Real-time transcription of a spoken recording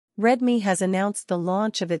Redmi has announced the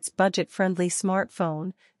launch of its budget-friendly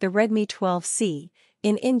smartphone, the Redmi 12C,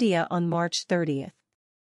 in India on March 30th.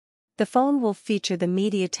 The phone will feature the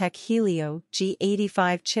MediaTek Helio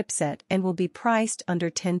G85 chipset and will be priced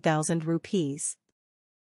under 10,000 rupees.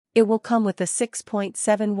 It will come with a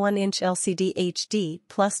 6.71-inch LCD HD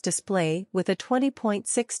Plus display with a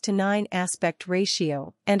 20.6:9 aspect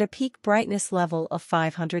ratio and a peak brightness level of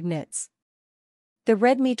 500 nits. The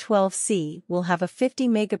Redmi 12C will have a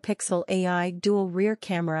 50-megapixel AI dual rear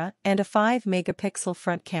camera and a 5-megapixel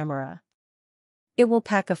front camera. It will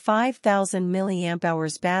pack a 5,000 mAh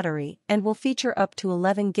battery and will feature up to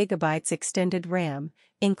 11 GB extended RAM,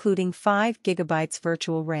 including 5 GB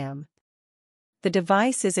virtual RAM. The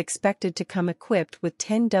device is expected to come equipped with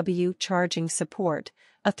 10W charging support,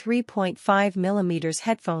 a 3.5mm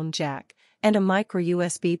headphone jack, and a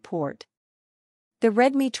micro-USB port. The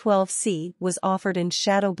Redmi 12C was offered in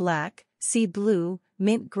shadow black, sea blue,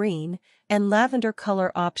 mint green, and lavender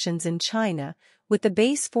color options in China, with the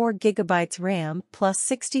base 4GB RAM plus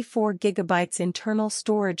 64GB internal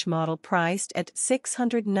storage model priced at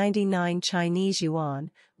 699 Chinese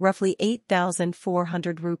yuan, roughly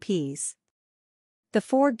 8,400 rupees. The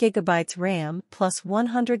 4GB RAM plus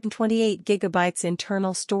 128GB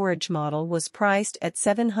internal storage model was priced at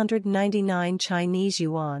 799 Chinese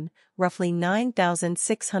yuan, roughly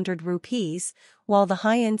 9,600 rupees, while the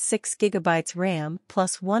high-end 6GB RAM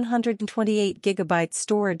plus 128GB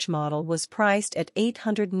storage model was priced at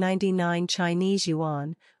 899 Chinese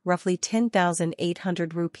yuan, roughly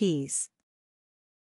 10,800 rupees.